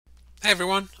Hey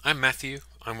everyone, I'm Matthew.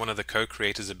 I'm one of the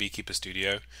co-creators of Beekeeper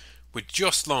Studio. We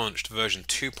just launched version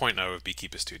 2.0 of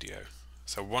Beekeeper Studio,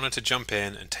 so I wanted to jump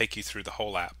in and take you through the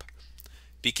whole app.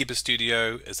 Beekeeper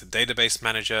Studio is a database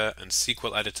manager and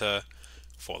SQL editor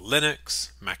for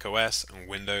Linux, macOS, and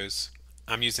Windows.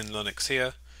 I'm using Linux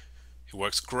here. It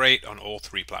works great on all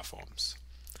three platforms.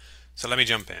 So let me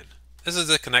jump in. This is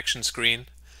the connection screen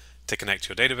to connect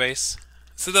to your database.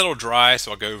 It's a little dry,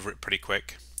 so I'll go over it pretty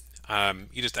quick.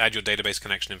 You just add your database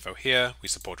connection info here. We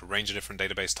support a range of different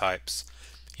database types.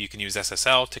 You can use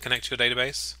SSL to connect to your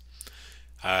database.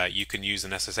 You can use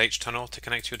an SSH tunnel to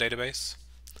connect to your database.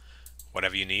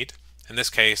 Whatever you need. In this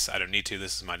case, I don't need to.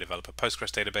 This is my developer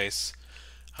Postgres database.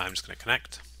 I'm just going to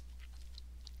connect.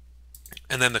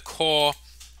 And then the core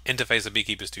interface of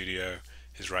Beekeeper Studio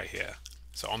is right here.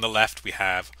 So on the left, we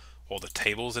have all the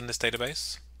tables in this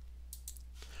database.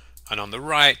 And on the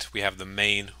right, we have the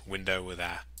main window with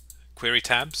our query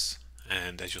tabs,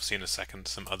 and as you'll see in a second,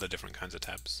 some other different kinds of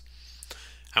tabs.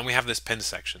 And we have this pin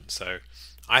section. So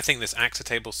I think this AXA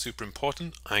table is super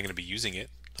important. I'm going to be using it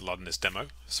a lot in this demo.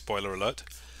 Spoiler alert.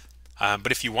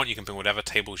 But if you want, you can pin whatever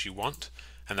tables you want,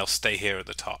 and they'll stay here at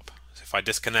the top. So if I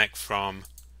disconnect from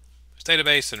this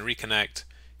database and reconnect,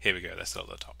 here we go, they're still at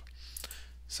the top.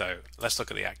 So let's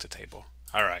look at the actor table.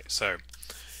 All right, so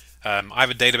I have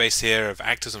a database here of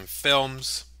actors and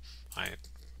films.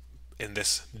 In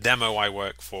this demo, I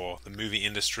work for the movie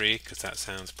industry because that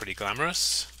sounds pretty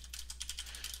glamorous.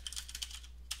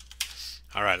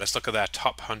 All right, let's look at their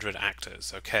top 100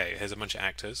 actors. Okay, here's a bunch of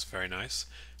actors. Very nice.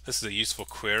 This is a useful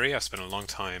query. I've spent a long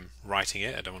time writing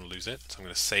it. I don't want to lose it, so I'm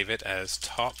going to save it as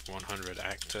top 100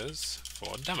 actors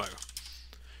for demo.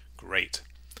 Great.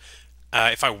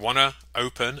 If I want to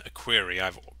open a query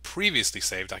I've previously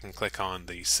saved, I can click on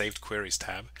the Saved Queries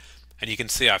tab. And you can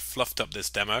see I've fluffed up this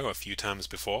demo a few times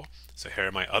before. So here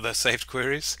are my other saved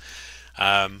queries.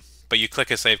 But you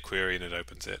click a saved query and it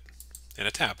opens it in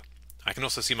a tab. I can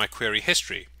also see my query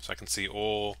history. So I can see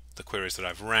all the queries that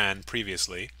I've ran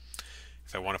previously.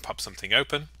 If I want to pop something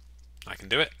open, I can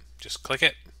do it. Just click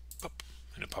it, pop,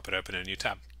 and it'll pop it open in a new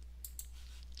tab.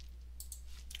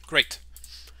 Great.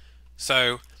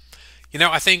 So,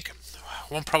 I think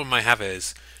one problem I have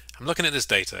is I'm looking at this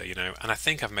data, and I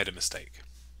think I've made a mistake.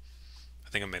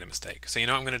 So you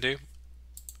know what I'm going to do?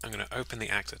 I'm going to open the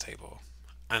actor table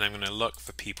and I'm going to look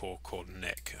for people called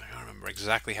Nick. I don't remember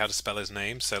exactly how to spell his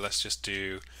name, so let's just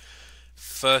do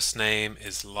first name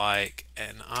is like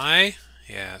N-I.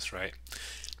 Yeah, that's right.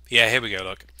 Yeah, here we go,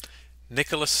 look.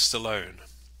 Nicholas Stallone.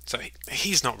 So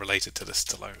he's not related to the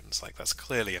Stallones. Like, that's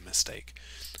clearly a mistake.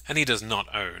 And he does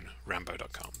not own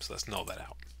Rambo.com, so let's null that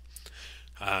out.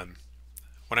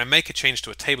 When I make a change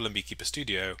to a table in Beekeeper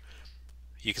Studio,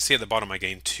 you can see at the bottom I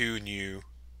gain two new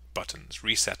buttons,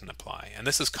 reset and apply. And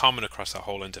this is common across our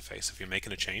whole interface. If you're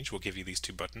making a change, we'll give you these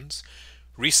two buttons.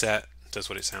 Reset does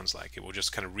what it sounds like. It will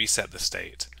just kind of reset the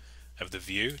state of the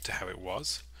view to how it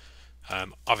was.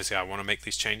 Obviously, I want to make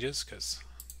these changes because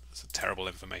there's a terrible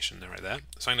information there right there.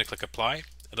 So I'm going to click apply.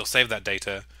 It'll save that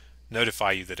data,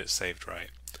 notify you that it's saved right,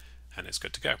 and it's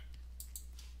good to go.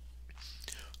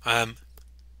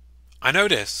 I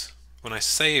notice when I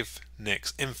save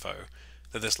Nick's info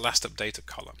that this last updated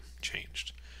column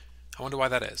changed. I wonder why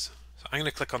that is. So I'm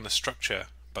going to click on the structure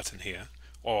button here,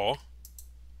 or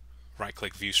right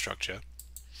click view structure,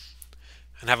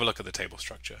 and have a look at the table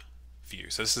structure view.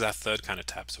 So this is our third kind of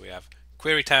tab. So we have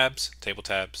query tabs, table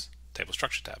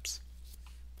structure tabs.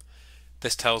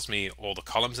 This tells me all the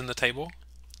columns in the table,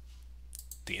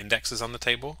 the indexes on the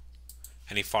table,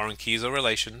 any foreign keys or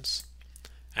relations,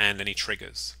 and any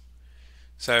triggers.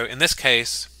 So in this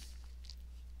case,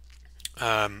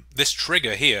 this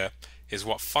trigger here is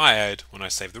what fired when I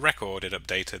saved the record. It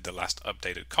updated the last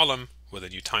updated column with a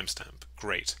new timestamp.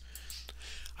 Great.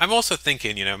 I'm also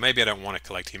thinking, maybe I don't want to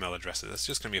collect email addresses. That's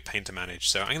just going to be a pain to manage.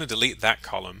 So I'm going to delete that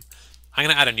column. I'm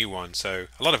going to add a new one. So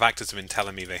a lot of actors have been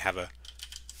telling me they have a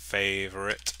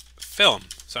favorite film.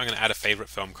 So I'm going to add a favorite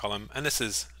film column. And this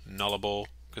is nullable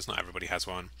because not everybody has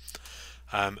one.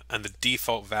 And the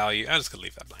default value, I'm just going to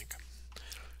leave that blank.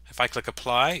 If I click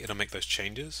apply, it'll make those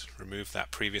changes, remove that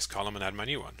previous column and add my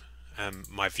new one.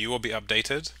 My view will be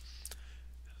updated,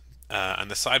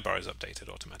 and the sidebar is updated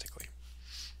automatically.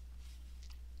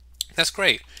 That's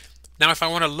great. Now if I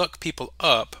want to look people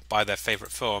up by their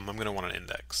favorite film, I'm going to want an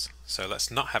index. So let's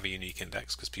not have a unique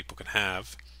index because people can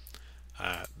have,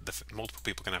 multiple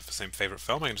people can have the same favorite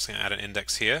film. I'm just going to add an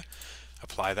index here,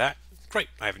 apply that. Great,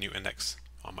 I have a new index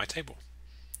on my table.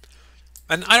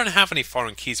 And I don't have any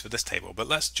foreign keys for this table, but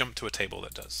let's jump to a table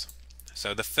that does.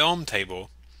 So the film table,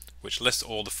 which lists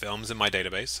all the films in my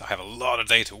database. I have a lot of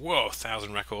data. Whoa,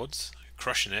 1,000 records.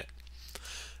 Crushing it.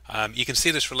 You can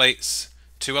see this relates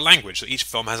to a language. So each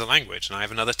film has a language, and I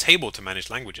have another table to manage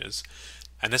languages.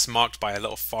 And this is marked by a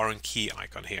little foreign key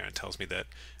icon here, and tells me that,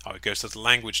 oh, it goes to the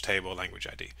language table, language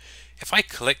ID. If I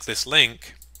click this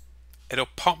link, it'll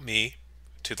pop me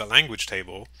to the language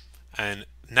table and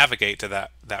navigate to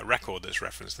that record that's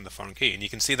referenced in the foreign key. And you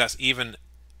can see that's even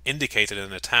indicated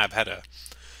in the tab header.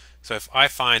 So if I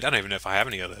find, I don't even know if I have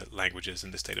any other languages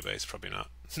in this database, probably not.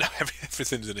 No,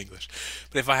 everything's in English.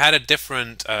 But if I had a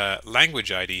different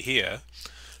language ID here,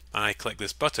 and I click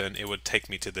this button, it would take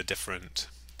me to the different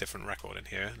record in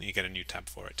here, and you get a new tab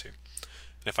for it too.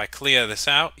 And if I clear this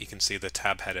out, you can see the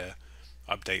tab header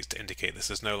updates to indicate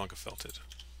this is no longer filtered.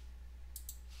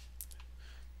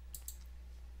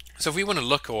 So if we want to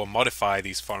look or modify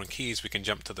these foreign keys, we can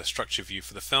jump to the structure view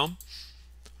for the film.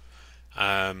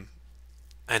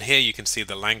 And here you can see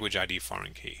the language ID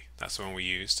foreign key. That's the one we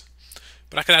used.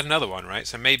 But I could add another one, right?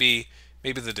 So maybe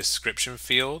the description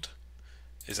field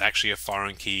is actually a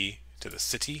foreign key to the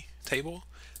city table.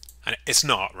 And it's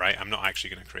not, right? I'm not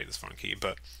actually going to create this foreign key,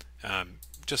 but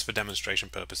just for demonstration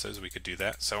purposes, we could do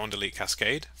that. So on delete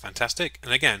cascade, fantastic.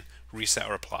 And again, reset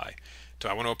or apply. Do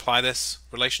I want to apply this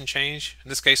relation change? In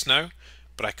this case, no,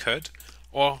 but I could.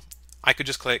 Or I could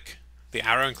just click the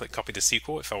arrow and click copy to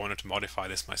SQL if I wanted to modify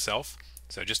this myself.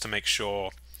 So just to make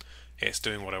sure it's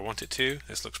doing what I want it to,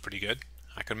 this looks pretty good.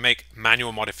 I can make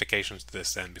manual modifications to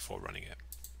this then before running it.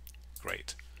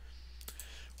 Great.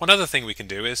 One other thing we can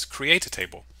do is create a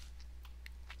table.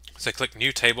 So click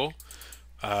new table.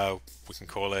 We can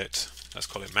call it, let's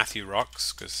call it Matthew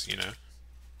Rocks, because, you know,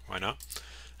 why not?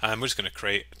 We're just going to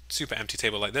create a super empty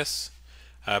table like this.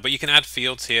 But you can add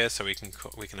fields here, so we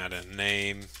can add a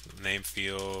name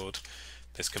field.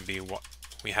 This can be what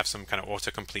we have, some kind of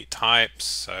autocomplete types.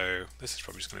 So this is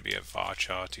probably just going to be a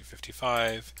varchar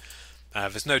 255.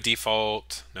 There's no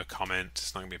default, no comment.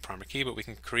 It's not going to be a primary key, but we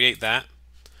can create that.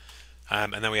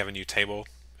 And then we have a new table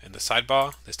in the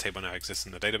sidebar. This table now exists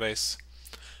in the database.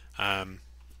 And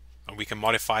we can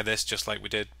modify this just like we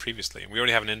did previously. And we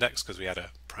already have an index because we had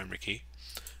a primary key.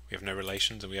 We have no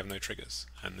relations and we have no triggers.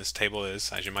 And this table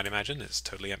is, as you might imagine, it's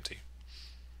totally empty.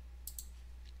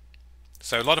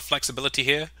 So a lot of flexibility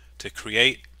here to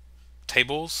create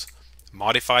tables,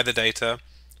 modify the data,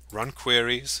 run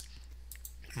queries,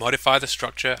 modify the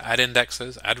structure, add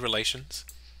indexes, add relations.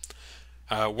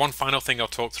 One final thing I'll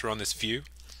talk through on this view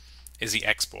is the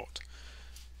export.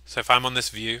 So if I'm on this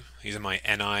view, these are my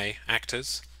NI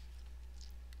actors.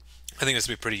 I think this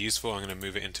will be pretty useful. I'm going to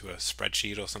move it into a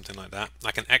spreadsheet or something like that.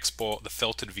 I can export the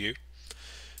filtered view.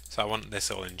 So I want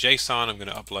this all in JSON. I'm going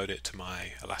to upload it to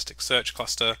my Elasticsearch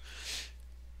cluster.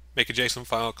 Make a JSON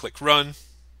file, click run.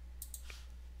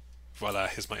 Voila,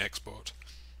 here's my export.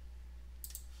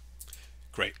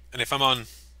 Great. And if I'm on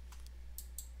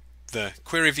the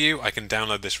query view, I can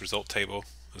download this result table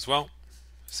as well.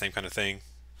 Same kind of thing,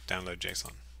 download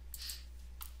JSON.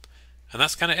 And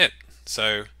that's kind of it.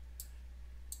 So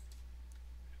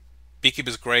Beekeeper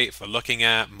is great for looking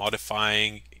at,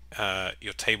 modifying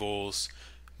your tables,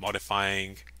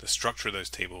 modifying the structure of those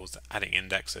tables, adding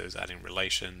indexes, adding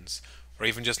relations, or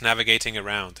even just navigating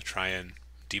around to try and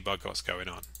debug what's going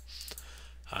on.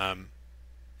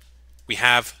 We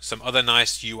have some other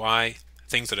nice UI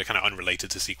things that are kind of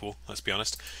unrelated to SQL, let's be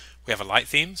honest. We have a light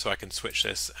theme, so I can switch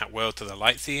this at will to the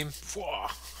light theme. Whoa,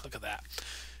 look at that.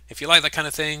 If you like that kind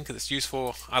of thing, because it's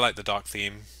useful, I like the dark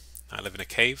theme. I live in a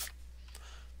cave.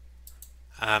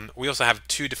 We also have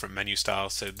two different menu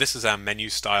styles. So this is our menu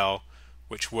style,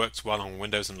 which works well on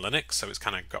Windows and Linux. So it's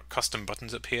kind of got custom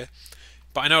buttons up here.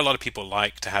 But I know a lot of people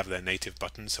like to have their native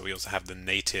buttons. So we also have the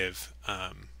native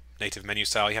menu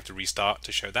style. You have to restart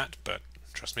to show that, but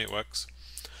trust me, it works.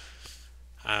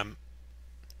 And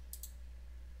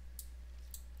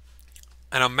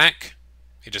on Mac,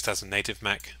 it just has a native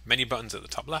Mac menu buttons at the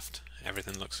top left.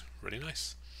 Everything looks really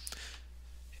nice.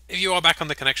 If you are back on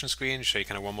the connection screen, to show you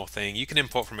kind of one more thing, you can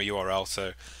import from a URL.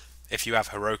 So if you have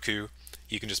Heroku,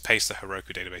 you can just paste the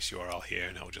Heroku database URL here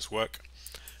and it'll just work.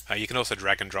 You can also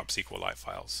drag and drop SQLite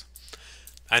files.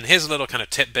 And here's a little kind of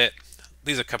tidbit.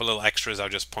 These are a couple little extras I'll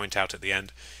just point out at the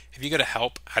end. If you go to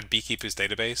help, add Beekeeper's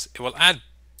database, it will add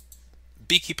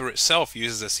Beekeeper itself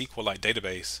uses a SQLite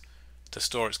database to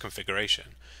store its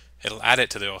configuration. It'll add it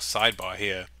to your sidebar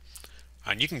here.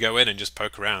 And you can go in and just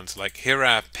poke around. So like here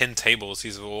are pin tables.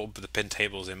 These are all the pin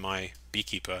tables in my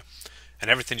Beekeeper. And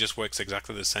everything just works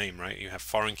exactly the same, right? You have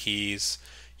foreign keys.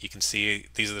 You can see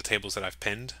these are the tables that I've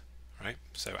pinned, right?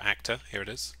 So actor, here it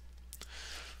is.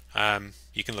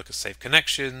 You can look at saved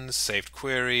connections, saved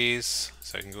queries.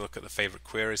 So you can look at the favorite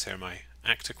queries. Here are my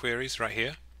actor queries right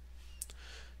here.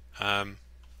 And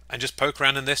just poke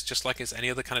around in this just like it's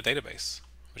any other kind of database.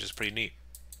 which is pretty neat.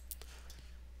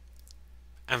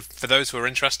 And for those who are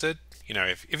interested,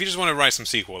 if you just want to write some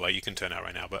SQL, like, you can turn out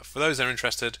right now. But for those that are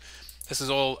interested, this is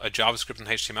all a JavaScript and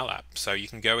HTML app. So you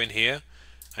can go in here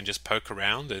and just poke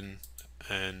around and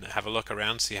have a look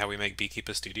around, see how we make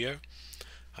Beekeeper Studio.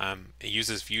 It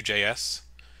uses Vue.js.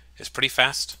 It's pretty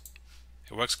fast.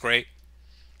 It works great.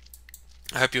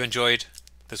 I hope you enjoyed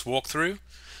this walkthrough.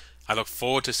 I look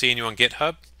forward to seeing you on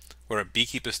GitHub. We're at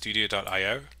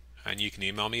beekeeperstudio.io, and you can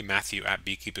email me,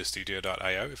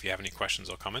 matthew@beekeeperstudio.io, if you have any questions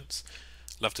or comments.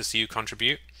 Love to see you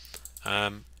contribute.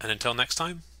 And until next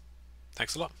time,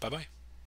 thanks a lot. Bye-bye.